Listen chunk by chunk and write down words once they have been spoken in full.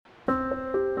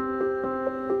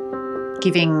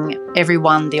giving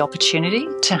everyone the opportunity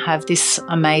to have this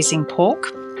amazing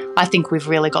pork. I think we've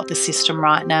really got the system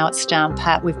right now. It's down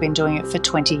pat. We've been doing it for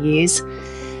 20 years.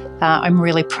 I'm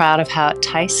really proud of how it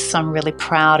tastes. I'm really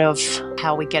proud of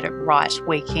how we get it right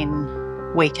week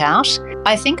in, week out.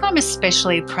 I think I'm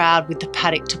especially proud with the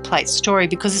paddock to plate story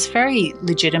because it's very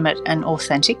legitimate and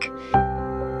authentic.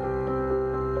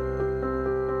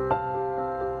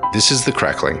 This is The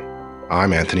Crackling.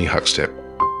 I'm Anthony Huckstep.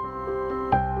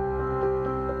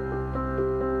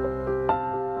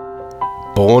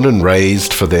 Born and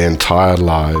raised for their entire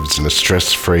lives in a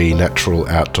stress-free natural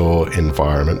outdoor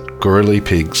environment, Gooralie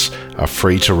pigs are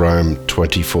free to roam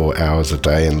 24 hours a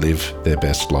day and live their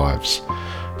best lives.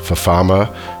 For farmer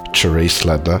Charisse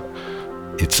Ladner,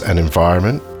 it's an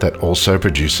environment that also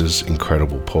produces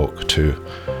incredible pork too.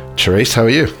 Charisse, how are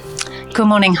you? Good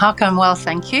morning, Huck. I'm well,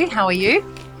 thank you. How are you?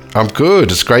 I'm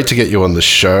good. It's great to get you on the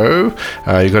show.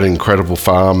 You've got an incredible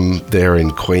farm there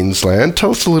in Queensland.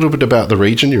 Tell us a little bit about the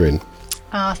region you're in.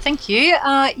 Thank you.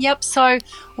 So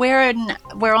we're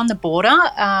on the border.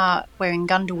 We're in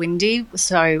Gooralie.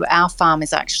 So our farm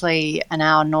is actually an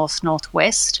hour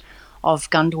northwest of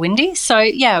Gooralie. So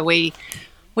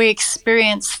we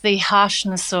experience the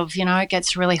harshness of, it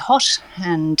gets really hot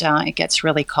and it gets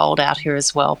really cold out here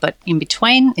as well. But in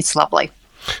between, it's lovely.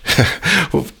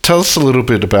 Well, tell us a little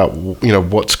bit about,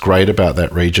 what's great about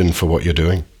that region for what you're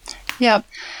doing. Yeah.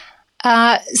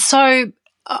 So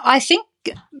I think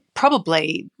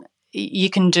probably you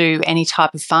can do any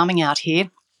type of farming out here.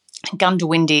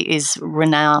 Gooralie is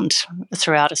renowned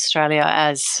throughout Australia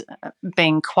as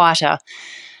being quite a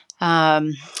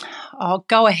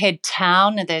go-ahead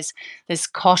town. There's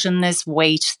cotton, there's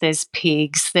wheat, there's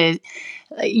pigs,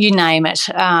 you name it.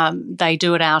 They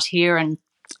do it out here and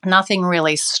nothing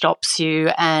really stops you,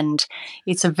 and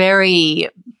it's a very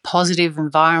positive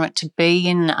environment to be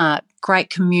in,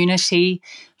 great community,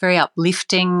 very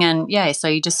uplifting, and so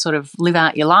you just sort of live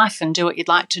out your life and do what you'd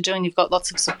like to do, and you've got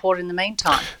lots of support in the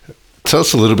meantime. Tell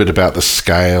us a little bit about the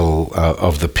scale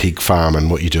of the pig farm and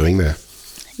what you're doing there.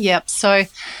 Yep, so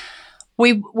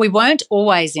we weren't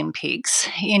always in pigs.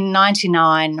 In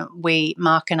 1999,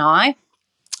 Mark and I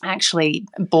actually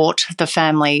bought the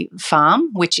family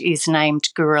farm, which is named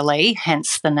Gooralie,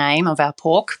 hence the name of our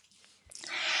pork.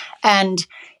 And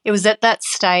it was at that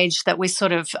stage that we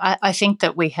I think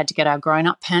that we had to get our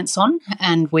grown-up pants on,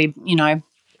 and we,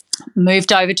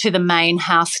 moved over to the main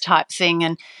house type thing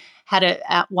and had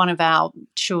one of our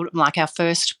children, like our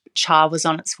first child was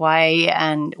on its way,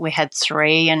 and we had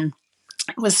three, and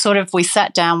it was we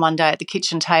sat down one day at the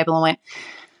kitchen table and went,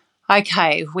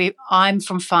 okay, I'm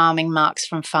from farming, Mark's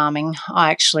from farming.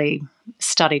 I actually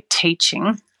studied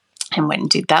teaching and went and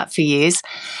did that for years.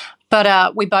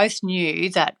 But we both knew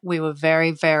that we were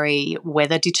very, very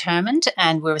weather determined,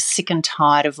 and we were sick and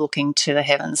tired of looking to the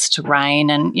heavens to rain.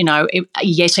 And,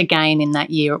 yet again in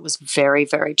that year it was very,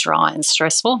 very dry and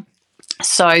stressful.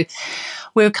 So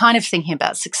we were kind of thinking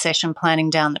about succession planning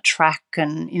down the track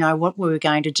and, what we were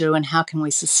going to do and how can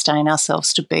we sustain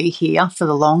ourselves to be here for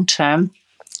the long term.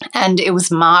 And it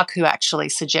was Mark who actually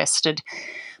suggested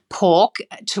pork,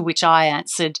 to which I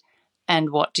answered, and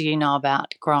what do you know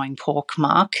about growing pork,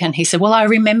 Mark? And he said, well, I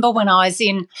remember when I was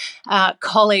in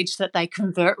college that they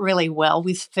convert really well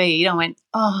with feed. I went,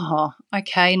 oh,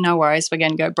 okay, no worries, we're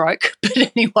going to go broke. But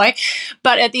anyway,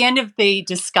 at the end of the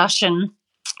discussion,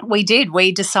 we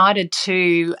decided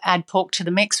to add pork to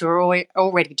the mix. We were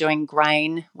already doing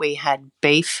grain. We had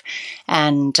beef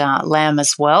and lamb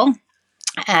as well.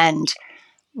 And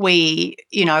we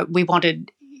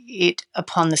wanted it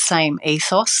upon the same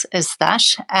ethos as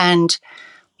that. And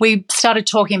we started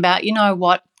talking about,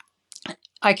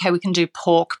 okay, we can do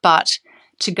pork, but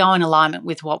to go in alignment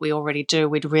with what we already do,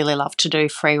 we'd really love to do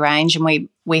free range. And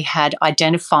we had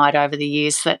identified over the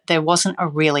years that there wasn't a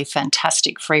really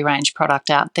fantastic free range product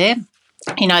out there.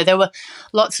 There were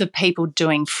lots of people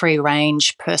doing free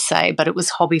range per se, but it was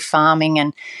hobby farming.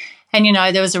 And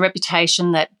there was a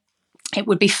reputation that it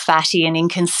would be fatty and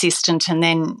inconsistent, and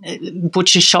then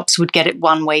butcher shops would get it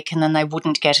one week and then they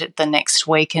wouldn't get it the next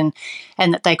week, and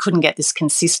that they couldn't get this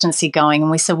consistency going.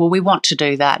 And we said, well, we want to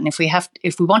do that, and if we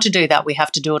want to do that, we have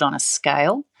to do it on a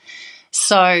scale.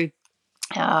 So,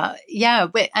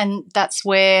 and that's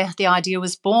where the idea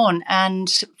was born.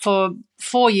 And for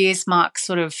 4 years, Mark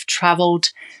sort of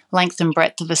travelled length and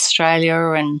breadth of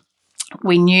Australia, and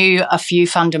we knew a few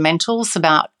fundamentals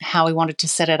about how we wanted to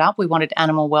set it up. We wanted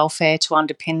animal welfare to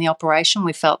underpin the operation.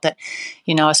 We felt that,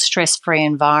 a stress-free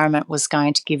environment was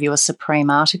going to give you a supreme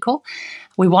article.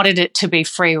 We wanted it to be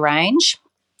free range,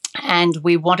 and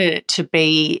we wanted it to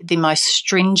be the most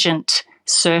stringent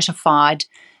certified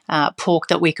pork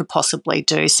that we could possibly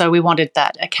do. So we wanted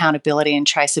that accountability and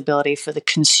traceability for the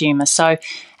consumer. So,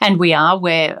 and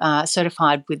we're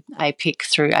certified with APIC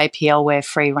through APL, we're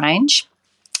free range.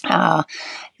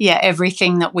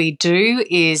 Everything that we do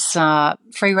is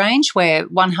free range. We're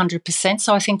 100%.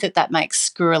 So I think that makes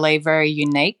Gooralie very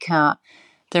unique.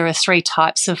 There are 3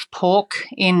 types of pork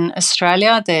in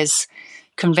Australia. There's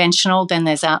conventional, then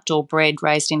there's outdoor bred,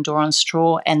 raised indoor on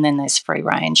straw, and then there's free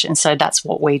range. And so that's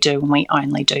what we do, and we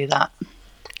only do that.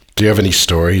 Do you have any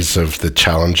stories of the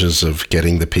challenges of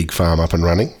getting the pig farm up and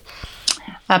running?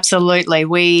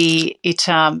 Absolutely. It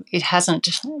hasn't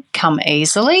come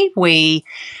easily.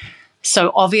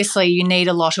 So obviously you need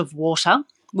a lot of water,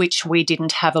 which we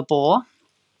didn't have a bore.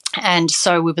 And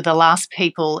so we were the last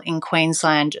people in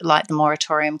Queensland, like the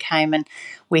moratorium came and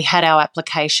we had our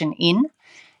application in.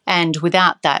 And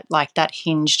without that, that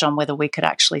hinged on whether we could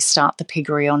actually start the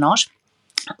piggery or not.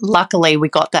 Luckily, we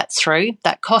got that through.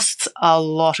 That costs a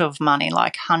lot of money,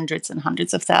 like hundreds and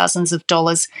hundreds of thousands of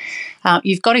dollars.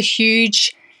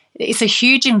 It's a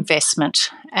huge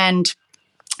investment. And,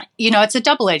 it's a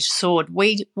double-edged sword.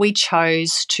 We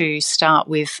chose to start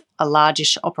with a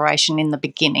largish operation in the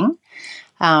beginning,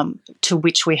 to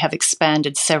which we have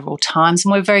expanded several times.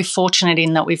 And we're very fortunate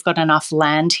in that we've got enough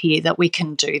land here that we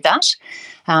can do that.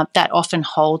 That often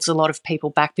holds a lot of people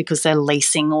back because they're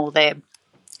leasing or they're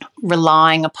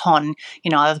relying upon,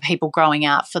 other people growing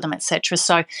out for them, etc.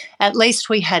 So at least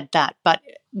we had that. But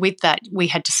with that, we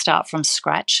had to start from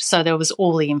scratch. So there was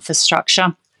all the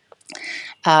infrastructure.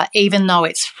 Even though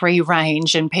it's free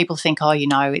range and people think,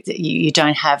 you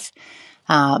don't have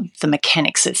the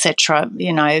mechanics, etc.,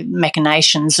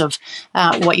 machinations of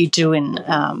what you do in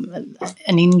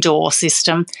an indoor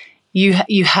system,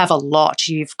 you have a lot.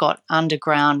 You've got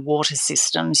underground water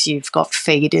systems, you've got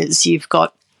feeders, you've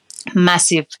got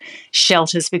massive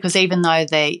shelters, because even though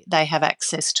they have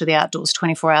access to the outdoors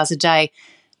 24 hours a day,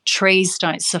 trees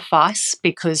don't suffice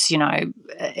because,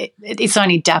 it's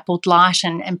only dappled light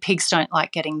and pigs don't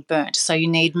like getting burnt. So you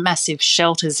need massive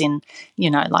shelters in,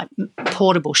 like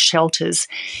portable shelters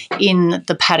in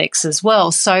the paddocks as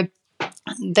well. So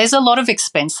there's a lot of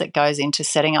expense that goes into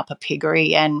setting up a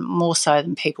piggery, and more so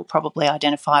than people probably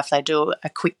identify if they do a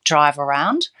quick drive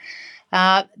around.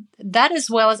 That,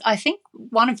 as well as I think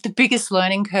one of the biggest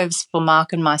learning curves for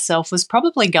Mark and myself was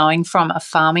probably going from a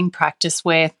farming practice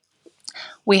where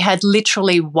we had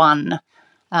literally one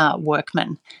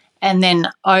workman, and then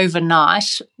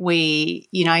overnight you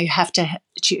have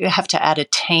to add a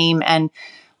team, and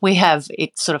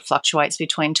it sort of fluctuates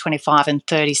between 25 and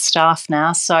 30 staff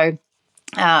now. So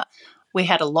we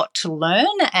had a lot to learn,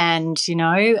 and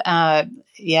I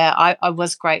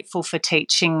was grateful for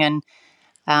teaching and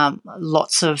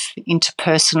lots of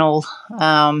interpersonal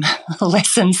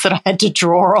lessons that I had to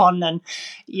draw on. And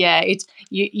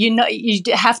you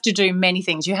have to do many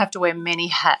things. You have to wear many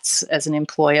hats as an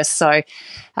employer. So,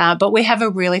 but we have a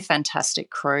really fantastic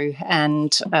crew,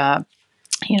 and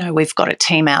we've got a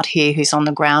team out here who's on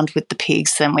the ground with the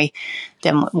pigs. Then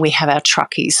we have our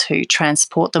truckies who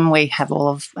transport them. We have all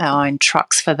of our own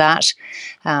trucks for that,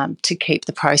 to keep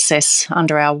the process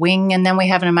under our wing. And then we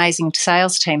have an amazing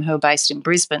sales team who are based in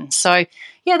Brisbane. So,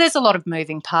 there's a lot of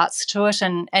moving parts to it.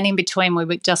 And in between, we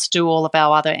would just do all of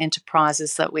our other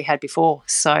enterprises that we had before.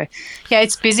 So,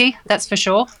 it's busy, that's for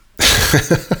sure.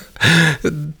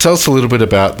 Tell us a little bit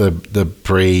about the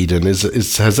breed, and has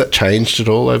that changed at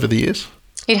all over the years?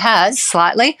 It has,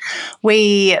 slightly.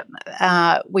 We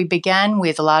began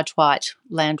with a large white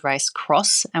landrace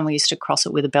cross, and we used to cross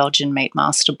it with a Belgian meat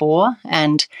master boar,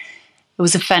 and it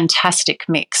was a fantastic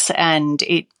mix, and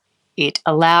it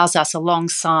allows us,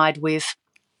 alongside with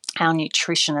our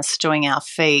nutritionists doing our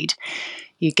feed,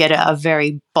 you get a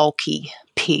very bulky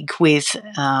pig with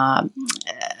a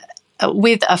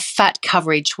fat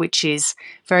coverage which is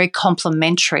very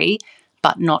complementary,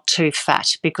 but not too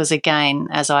fat, because again,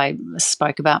 as I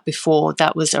spoke about before,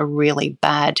 that was a really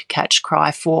bad catch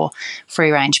cry for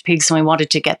free-range pigs, and we wanted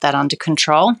to get that under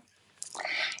control.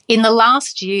 In the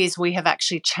last years, we have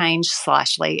actually changed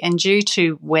slightly, and due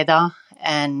to weather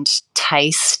and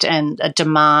taste and a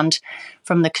demand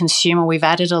from the consumer, we've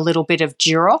added a little bit of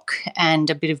Duroc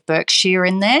and a bit of Berkshire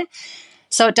in there.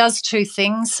 So it does two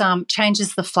things,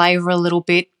 changes the flavour a little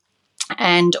bit,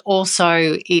 and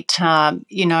also it,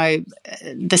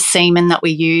 the semen that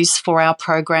we use for our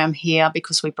program here,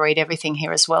 because we breed everything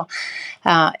here as well,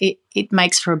 it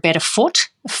makes for a better foot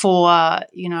for,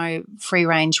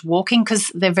 free-range walking,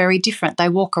 because they're very different. They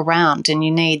walk around and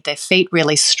you need their feet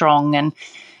really strong. And,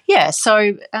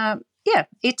 Yeah,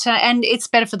 and it's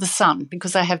better for the sun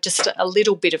because they have just a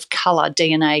little bit of colour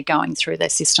DNA going through their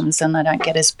systems, and they don't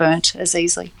get as burnt as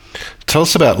easily. Tell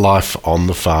us about life on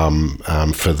the farm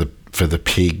for the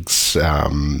pigs,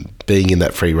 being in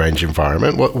that free range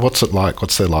environment. What's it like?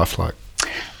 What's their life like?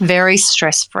 Very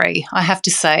stress-free. I have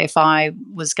to say, if I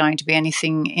was going to be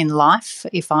anything in life,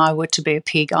 if I were to be a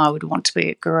pig, I would want to be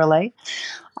at Gooralie.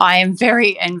 I am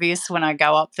very envious when I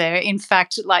go up there. In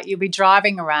fact, like, you'll be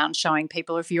driving around showing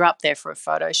people, if you're up there for a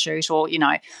photo shoot, or,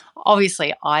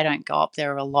 obviously I don't go up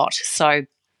there a lot. So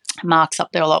Mark's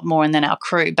up there a lot more, and then our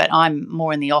crew, but I'm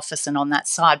more in the office and on that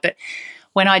side. But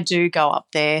when I do go up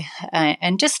there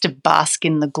and just to bask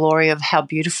in the glory of how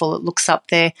beautiful it looks up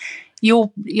there,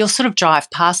 you'll sort of drive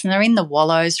past and they're in the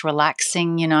wallows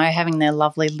relaxing, having their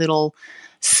lovely little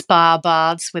spa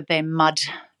baths with their mud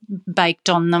baked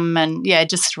on them, and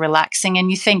just relaxing.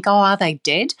 And you think, oh, are they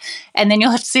dead? And then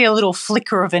you'll have to see a little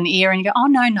flicker of an ear and you go, oh,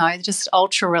 no, they're just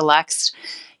ultra relaxed.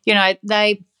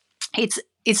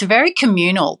 It's very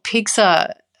communal. Pigs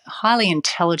are highly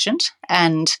intelligent,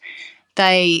 and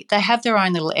they have their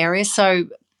own little area. So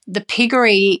the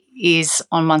piggery is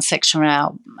on one section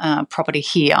of our property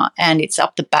here, and it's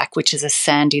up the back, which is a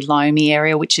sandy, loamy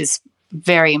area, which is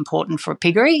very important for a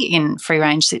piggery in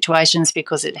free-range situations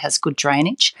because it has good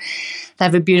drainage. They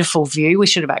have a beautiful view. We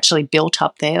should have actually built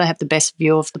up there. They have the best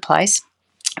view of the place.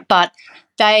 But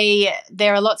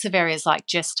there are lots of areas like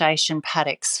gestation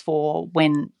paddocks for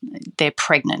when they're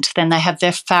pregnant. Then they have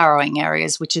their farrowing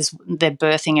areas, which is their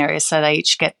birthing areas. So they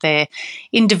each get their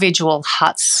individual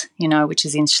huts, which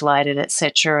is insulated,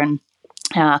 etc.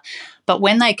 But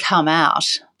when they come out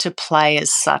to play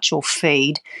as such or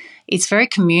feed, it's very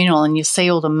communal, and you see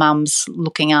all the mums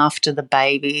looking after the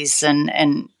babies,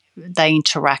 and they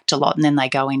interact a lot, and then they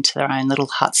go into their own little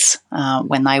huts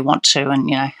when they want to and,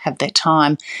 have their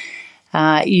time.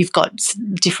 You've got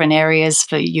different areas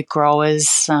for your growers,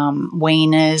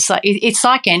 weaners. It's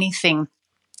like anything.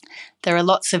 There are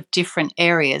lots of different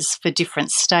areas for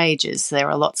different stages. There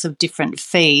are lots of different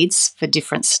feeds for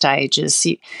different stages.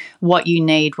 What you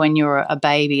need when you're a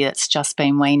baby that's just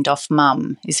been weaned off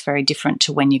mum is very different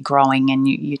to when you're growing and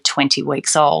you're 20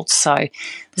 weeks old. So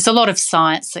there's a lot of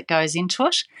science that goes into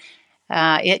it.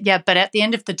 But at the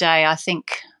end of the day, I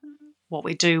think what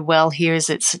we do well here is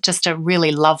it's just a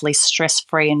really lovely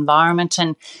stress-free environment,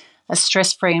 and a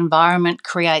stress-free environment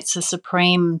creates a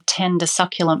supreme, tender,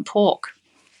 succulent pork.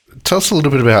 Tell us a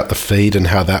little bit about the feed and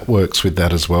how that works with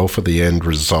that as well for the end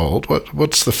result.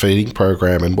 What's the feeding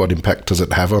program and what impact does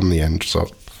it have on the end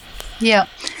result? Yeah.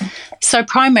 So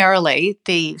primarily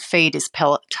the feed is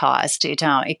pelletised.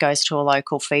 It goes to a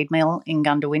local feed mill in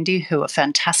Goondiwindi who are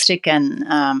fantastic,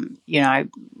 and,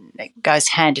 it goes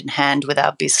hand in hand with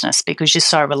our business because you're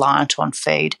so reliant on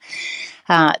feed.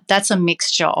 That's a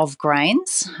mixture of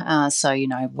grains,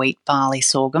 wheat, barley,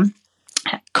 sorghum.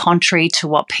 Contrary to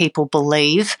what people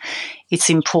believe, it's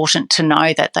important to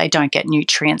know that they don't get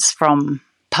nutrients from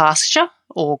pasture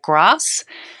or grass.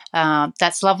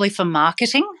 That's lovely for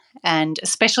marketing, and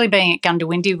especially being at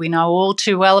Goondiwindi, we know all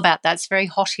too well about that. It's very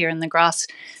hot here and the grass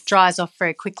dries off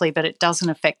very quickly, but it doesn't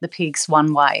affect the pigs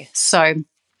one way. So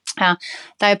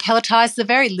they are pelletised. The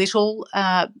very little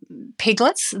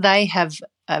piglets, they have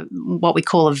what we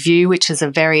call a view, which is a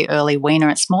very early weaner.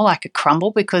 It's more like a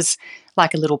crumble because,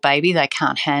 like a little baby, they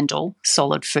can't handle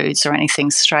solid foods or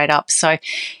anything straight up. So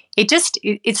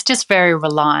it's just very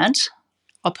reliant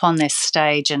upon their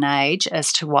stage and age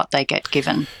as to what they get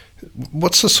given.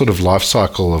 What's the sort of life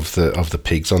cycle of the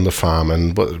pigs on the farm,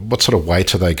 and what sort of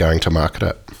weight are they going to market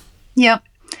at? Yeah.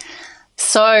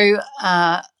 So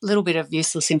a little bit of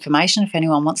useless information if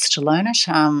anyone wants to learn it.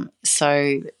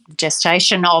 So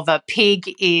gestation of a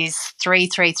pig is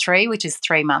 333, which is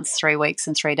 3 months, 3 weeks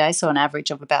and 3 days, so an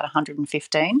average of about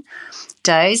 115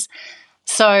 days.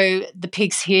 So the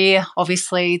pigs here,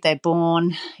 obviously, they're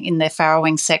born in their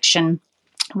farrowing section.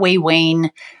 We wean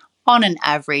on an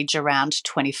average around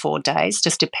 24 days,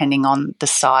 just depending on the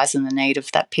size and the need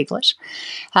of that piglet.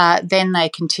 Then they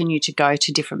continue to go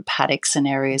to different paddocks and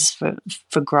areas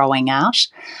for growing out.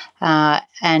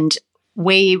 And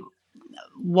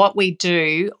what we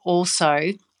do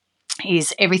also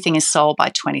is everything is sold by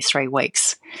 23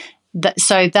 weeks.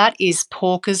 So that is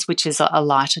porkers, which is a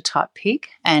lighter type pig,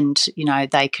 and,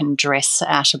 they can dress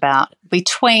at about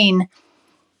between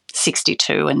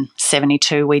 62 and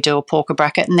 72. We do a porker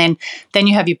bracket, and then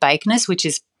you have your baconers, which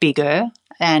is bigger,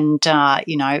 and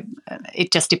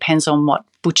it just depends on what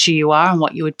butcher you are and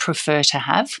what you would prefer to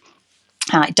have.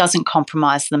 It doesn't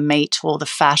compromise the meat or the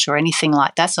fat or anything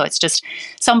like that. So it's just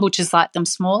some butchers like them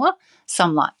smaller,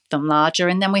 some like them larger,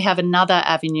 and then we have another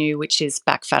avenue which is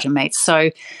back fatter meats.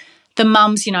 So The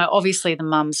mums, obviously the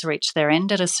mums reach their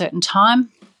end at a certain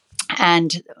time.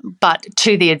 But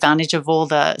to the advantage of all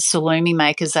the salumi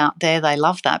makers out there, they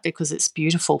love that because it's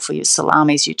beautiful for your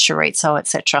salamis, your chorizo,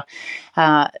 etc.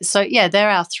 They're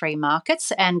our 3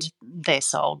 markets, and they're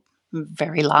sold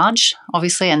very large,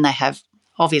 obviously, and they have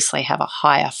a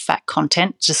higher fat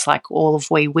content, just like all of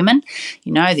we women.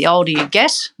 The older you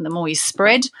get, the more you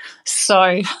spread.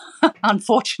 So,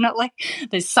 unfortunately,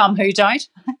 there's some who don't.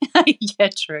 Yeah,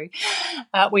 true.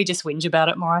 We just whinge about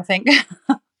it more, I think.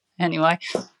 Anyway.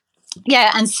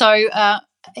 Yeah, and so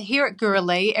here at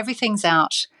Gooralie, everything's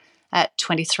out at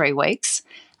 23 weeks.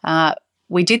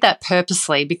 We did that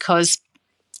purposely because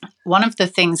one of the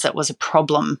things that was a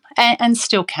problem, and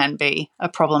still can be a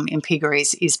problem in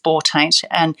piggeries, is boar taint.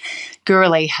 And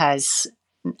Gooralie has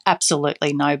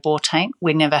absolutely no boar taint.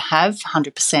 We never have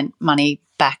 100% money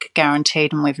back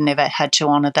guaranteed, and we've never had to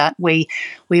honour that. We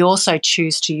also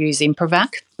choose to use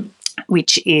Improvac,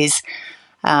 which is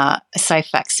a safe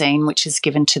vaccine which is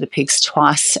given to the pigs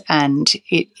twice, and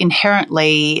it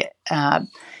inherently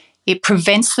it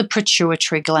prevents the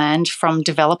pituitary gland from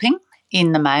developing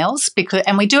in the males,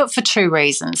 and we do it for 2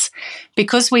 reasons.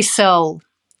 Because we sell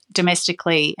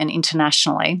domestically and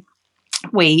internationally,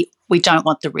 we don't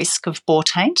want the risk of boar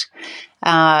taint,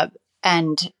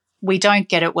 and we don't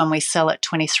get it when we sell at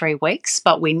 23 weeks,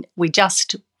 but we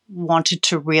just wanted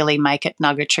to really make it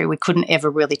nuggetry. We couldn't ever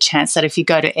really chance that if you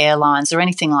go to airlines or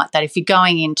anything like that. If you're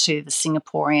going into the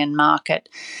Singaporean market,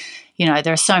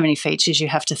 there are so many features you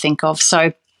have to think of.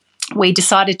 So we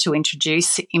decided to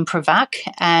introduce Improvac,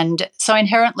 and so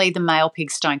inherently the male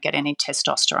pigs don't get any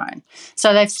testosterone.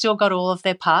 So they've still got all of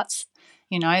their parts,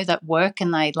 that work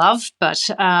and they love, but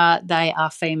they are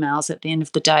females at the end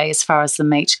of the day as far as the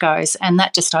meat goes. And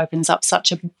that just opens up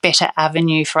such a better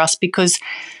avenue for us, because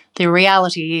the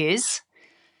reality is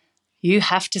you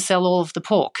have to sell all of the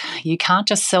pork. You can't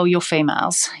just sell your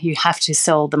females. You have to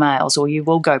sell the males or you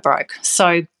will go broke.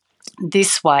 So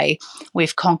this way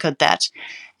we've conquered that,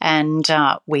 and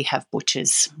we have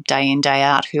butchers day in, day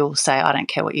out who will say, I don't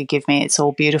care what you give me, it's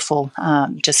all beautiful,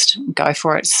 just go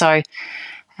for it. So,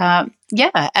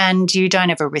 and you don't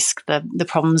ever risk the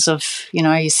problems of,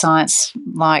 your science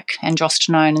like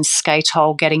androstenone and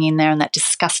skatole getting in there and that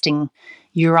disgusting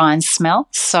urine smell.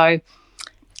 So,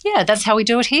 that's how we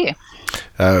do it here.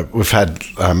 We've had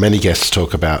many guests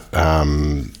talk about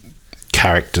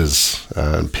characters,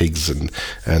 pigs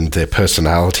and their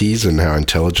personalities and how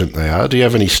intelligent they are. Do you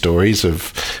have any stories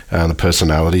of the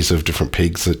personalities of different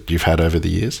pigs that you've had over the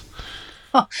years?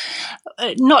 Oh,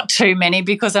 not too many,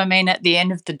 because, at the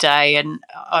end of the day, and,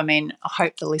 I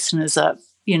hope the listeners are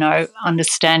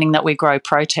understanding that we grow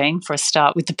protein for a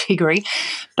start with the piggery.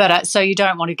 But so you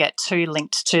don't want to get too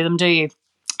linked to them, do you?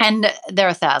 And there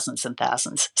are thousands and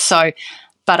thousands. So,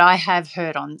 but I have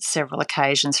heard on several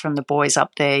occasions from the boys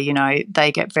up there,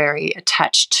 they get very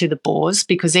attached to the boars,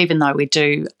 because even though we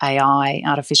do AI,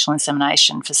 artificial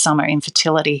insemination, for summer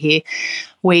infertility here,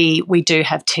 we do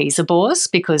have teaser boars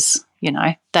because,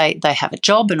 they have a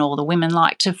job and all the women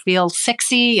like to feel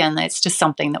sexy, and it's just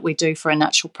something that we do for a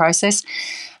natural process.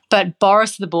 But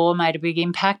Boris the boar made a big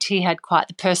impact. He had quite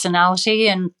the personality,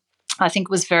 and I think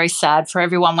it was very sad for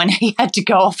everyone when he had to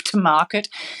go off to market.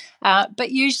 But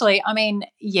usually,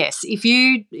 yes, if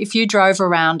you drove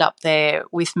around up there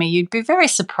with me, you'd be very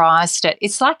surprised at,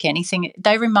 it's like anything.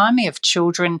 They remind me of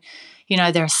children.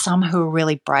 There are some who are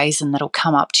really brazen that'll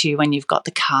come up to you when you've got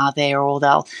the car there, or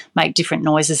they'll make different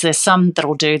noises. There's some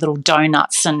that'll do little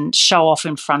donuts and show off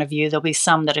in front of you. There'll be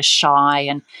some that are shy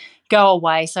and go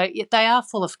away. So they are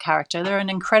full of character. They're an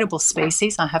incredible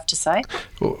species, I have to say.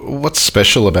 What's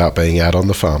special about being out on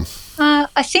the farm?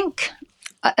 I think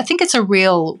it's a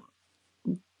real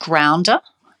grounder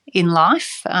in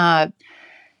life.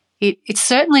 It's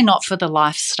certainly not for the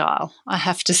lifestyle, I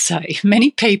have to say.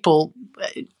 Many people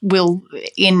will,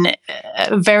 in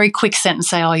a very quick sentence,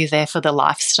 say, oh, you're there for the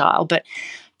lifestyle. But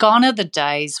gone are the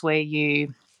days where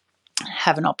you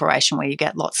have an operation where you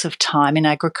get lots of time in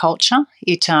agriculture.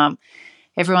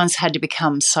 Everyone's had to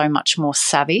become so much more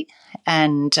savvy,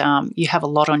 and you have a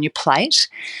lot on your plate.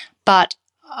 But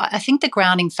I think the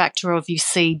grounding factor of, you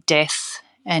see death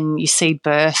and you see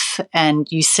birth, and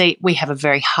we have a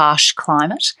very harsh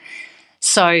climate.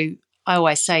 So I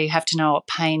always say you have to know what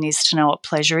pain is to know what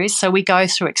pleasure is. So we go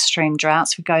through extreme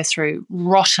droughts. We go through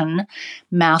rotten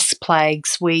mouse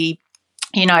plagues. You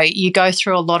go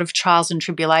through a lot of trials and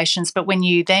tribulations, but when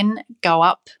you then go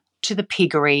up to the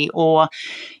piggery, or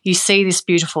you see this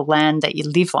beautiful land that you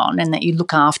live on and that you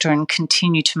look after and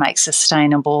continue to make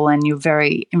sustainable, and you're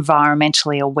very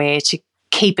environmentally aware to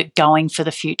keep it going for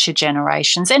the future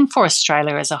generations and for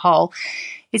Australia as a whole,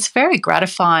 it's very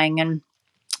gratifying. And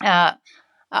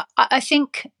I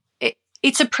think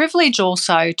it's a privilege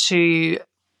also to,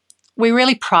 we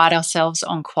really pride ourselves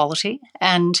on quality.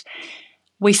 And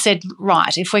we said,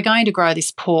 right, if we're going to grow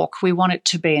this pork, we want it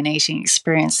to be an eating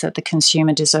experience that the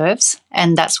consumer deserves.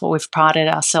 And that's what we've prided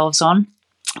ourselves on.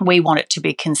 We want it to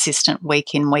be consistent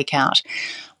week in, week out.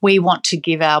 We want to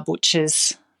give our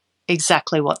butchers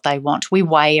exactly what they want. We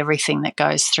weigh everything that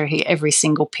goes through here, every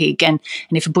single pig. And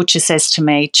if a butcher says to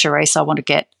me, Charisse, I want to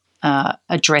get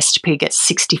a dressed pig at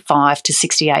 65 to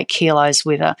 68 kilos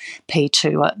with a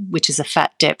P2, which is a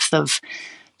fat depth of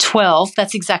 12,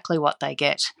 that's exactly what they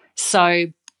get. So,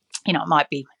 you know,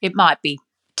 it might be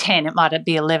 10, it might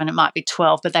be 11, it might be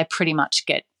 12, but they pretty much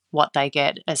get what they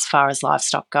get as far as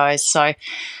livestock goes. So,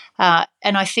 and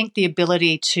I think the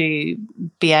ability to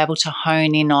be able to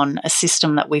hone in on a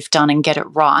system that we've done and get it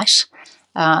right,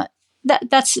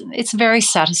 it's very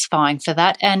satisfying for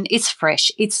that, and it's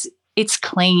fresh. It's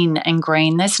clean and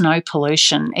green. There's no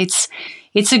pollution. It's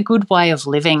a good way of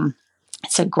living.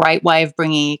 It's a great way of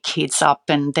bringing your kids up,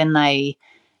 and then they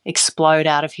explode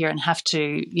out of here and have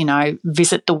to, you know,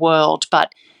 visit the world.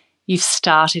 But you've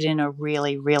started in a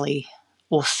really, really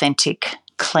authentic,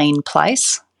 clean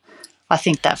place. I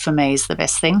think that for me is the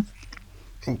best thing.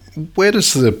 Where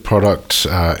does the product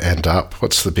end up?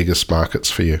 What's the biggest markets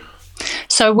for you?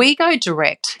 So we go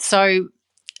direct. So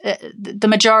the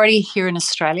majority here in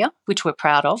Australia, which we're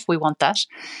proud of, we want that.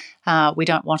 We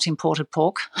don't want imported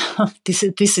pork.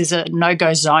 This is a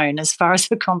no-go zone as far as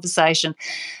the conversation.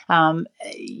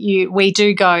 We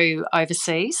do go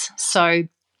overseas. So,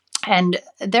 and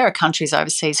there are countries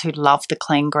overseas who love the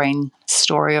clean green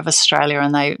story of Australia,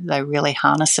 and they really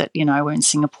harness it. You know, we're in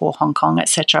Singapore, Hong Kong,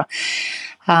 etc.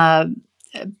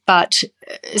 But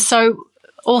so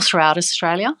all throughout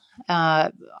Australia,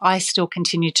 I still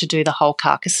continue to do the whole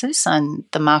carcasses, and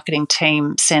the marketing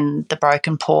team send the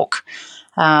broken pork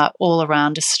all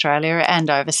around Australia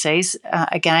and overseas.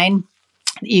 Again,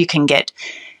 you can get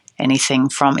anything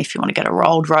from, if you want to get a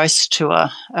rolled roast to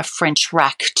a French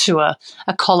rack to a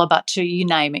collar butt to, you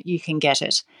name it, you can get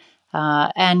it.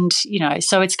 And, you know,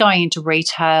 so it's going into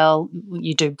retail.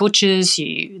 You do butchers.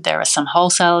 There are some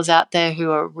wholesalers out there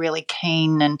who are really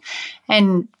keen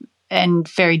and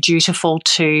very dutiful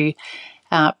to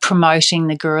promoting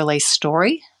the Gooralie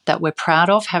story that we're proud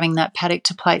of, having that paddock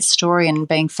to plate story and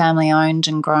being family owned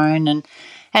and grown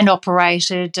and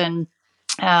operated. And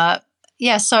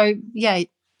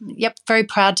very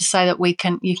proud to say that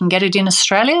you can get it in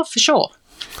Australia for sure.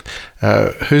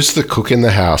 Who's the cook in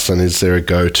the house, and is there a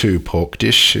go-to pork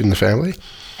dish in the family?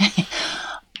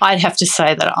 I'd have to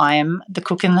say that I am the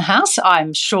cook in the house.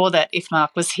 I'm sure that if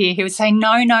Mark was here, he would say,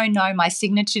 no, my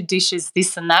signature dish is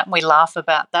this and that. And we laugh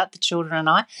about that, the children and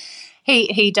I.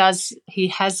 He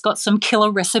has got some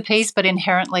killer recipes, but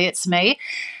inherently it's me.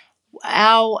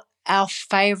 Our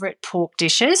favourite pork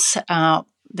dishes,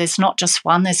 there's not just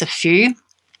one, there's a few.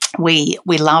 We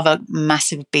love a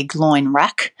massive big loin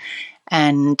rack,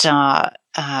 and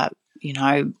you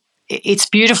know, it's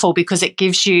beautiful because it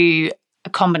gives you a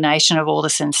combination of all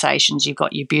the sensations. You've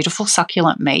got your beautiful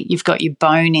succulent meat, you've got your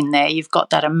bone in there, you've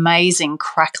got that amazing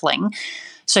crackling.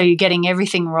 So you're getting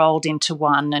everything rolled into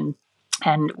one, and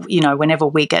you know, whenever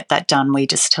we get that done, we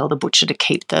just tell the butcher to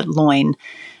keep the loin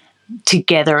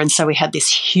together, and so we have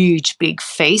this huge big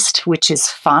feast, which is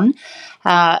fun.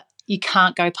 You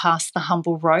can't go past the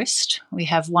humble roast. We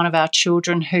have one of our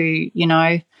children who, you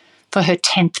know, for her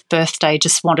 10th birthday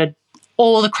just wanted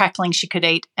all the crackling she could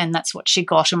eat, and that's what she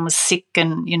got, and was sick,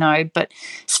 and, you know, but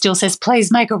still says,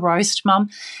 please make a roast, Mum.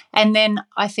 And then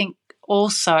I think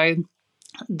also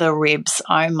the ribs,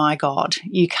 oh my God,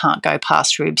 you can't go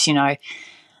past ribs, you know.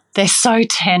 They're so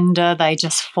tender, they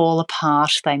just fall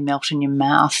apart, they melt in your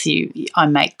mouth. I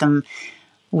make them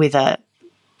with a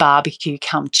barbecue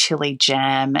cum chili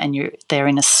jam, and they're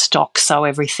in a stock, so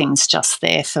everything's just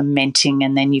there fermenting,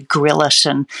 and then you grill it,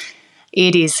 and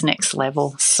it is next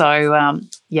level. So,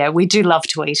 we do love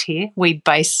to eat here. We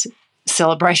base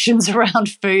celebrations around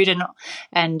food,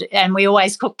 and we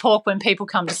always cook pork when people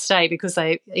come to stay because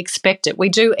they expect it. We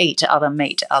do eat other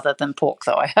meat other than pork,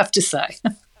 though, I have to say.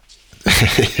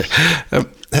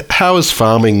 How has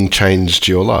farming changed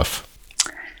your life?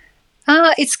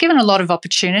 It's given a lot of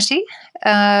opportunity.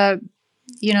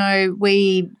 You know,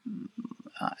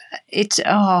 it's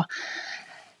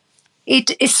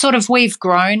sort of, we've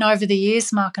grown over the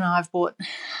years. Mark and I have bought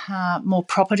more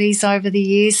properties over the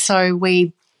years, so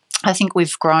I think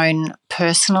we've grown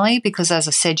personally because, as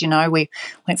I said, you know, we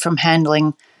went from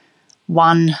handling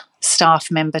one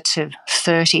staff member to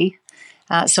 30,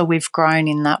 so we've grown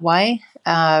in that way.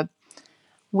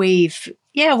 We've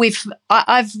Yeah,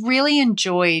 I've really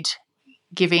enjoyed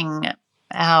giving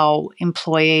our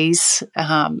employees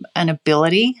an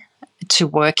ability to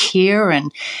work here,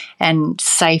 and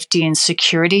safety and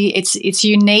security. It's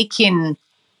unique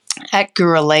at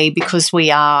Gooralie because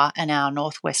we are an hour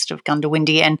northwest of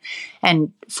Gundawindi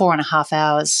and 4.5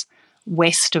 hours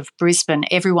west of Brisbane.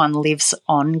 Everyone lives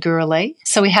on Gooralie,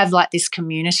 so we have like this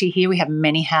community here. We have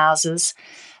many houses,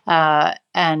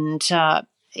 and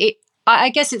I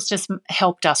guess it's just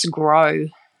helped us grow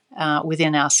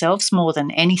within ourselves more than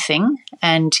anything,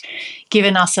 and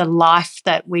given us a life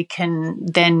that we can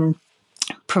then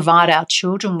provide our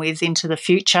children with into the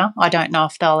future. I don't know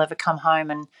if they'll ever come home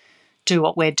and do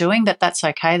what we're doing, but that's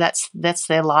okay. That's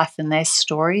their life and their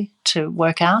story to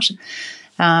work out.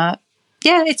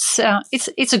 It's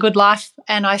a good life,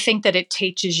 and I think that it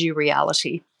teaches you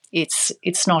reality.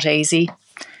 It's not easy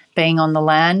being on the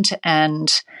land,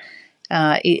 and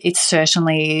it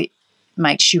certainly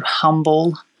makes you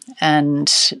humble.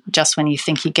 And just when you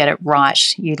think you get it right,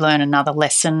 you learn another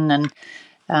lesson, and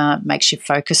makes you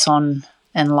focus on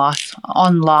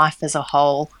life as a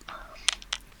whole.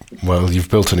 Well, you've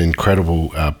built an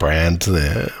incredible brand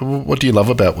there. What do you love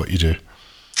about what you do?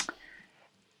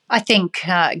 I think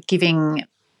giving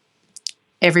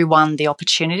everyone the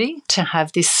opportunity to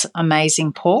have this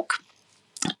amazing pork.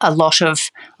 I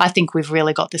think we've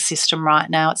really got the system right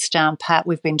now. It's down pat.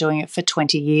 We've been doing it for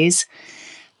 20 years.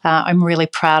 I'm really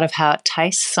proud of how it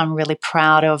tastes. I'm really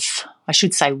proud of, I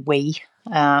should say we,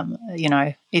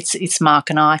 it's Mark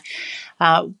and I.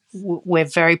 We're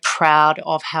very proud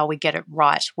of how we get it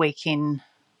right week in,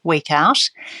 week out.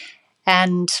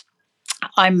 And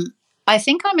I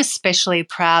think I'm especially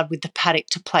proud with the paddock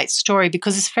to plate story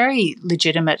because it's very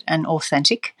legitimate and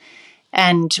authentic.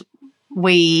 And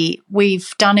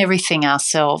we've done everything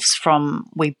ourselves, from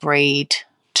we breed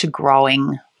to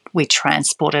growing. We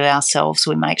transport it ourselves.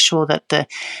 We make sure that the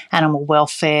animal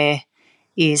welfare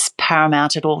is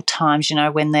paramount at all times. You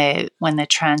know, when they're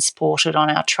transported on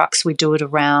our trucks, we do it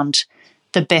around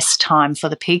the best time for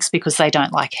the pigs because they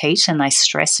don't like heat and they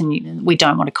stress, and we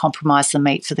don't want to compromise the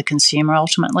meat for the consumer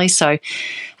ultimately. So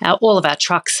all of our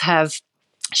trucks have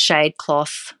shade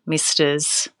cloth,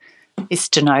 misters. It's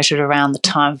denoted around the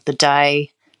time of the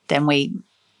day. Then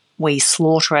we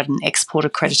slaughter at an export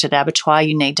accredited abattoir.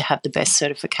 You need to have the best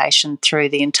certification through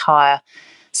the entire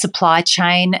supply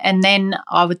chain. And then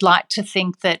I would like to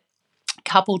think that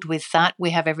coupled with that, we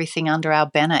have everything under our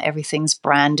banner. Everything's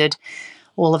branded.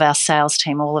 All of our sales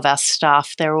team, all of our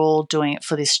staff, they're all doing it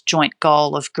for this joint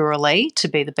goal of Gooralie to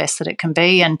be the best that it can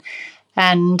be. And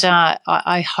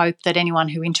I hope that anyone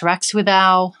who interacts with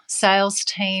our sales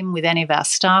team, with any of our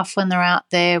staff when they're out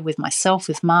there, with myself,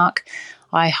 with Mark,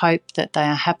 I hope that they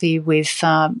are happy with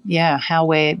how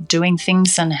we're doing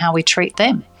things and how we treat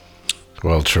them.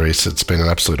 Well, Charisse, it's been an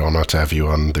absolute honour to have you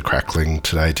on The Crackling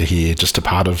today to hear just a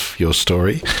part of your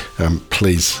story.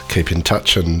 Please keep in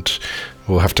touch and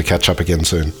we'll have to catch up again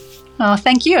soon. Oh,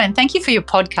 thank you. And thank you for your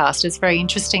podcast. It's very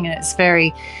interesting and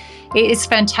it's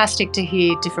fantastic to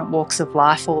hear different walks of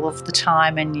life all of the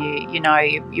time, and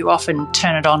you often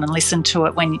turn it on and listen to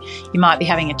it when you might be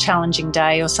having a challenging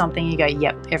day or something. You go,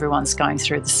 yep, everyone's going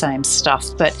through the same stuff.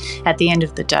 But at the end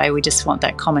of the day, we just want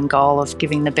that common goal of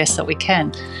giving the best that we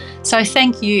can. So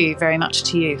thank you very much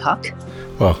to you, Huck.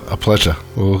 Well, a pleasure.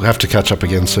 We'll have to catch up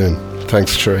again soon.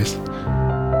 Thanks, Charisse.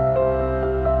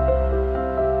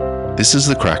 This is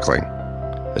The Crackling,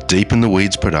 a Deep in the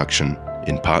Weeds production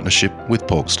in partnership with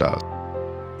Porkstars.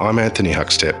 I'm Anthony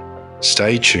Huckstep.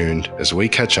 Stay tuned as we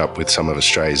catch up with some of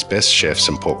Australia's best chefs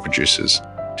and pork producers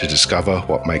to discover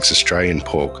what makes Australian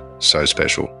pork so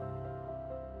special.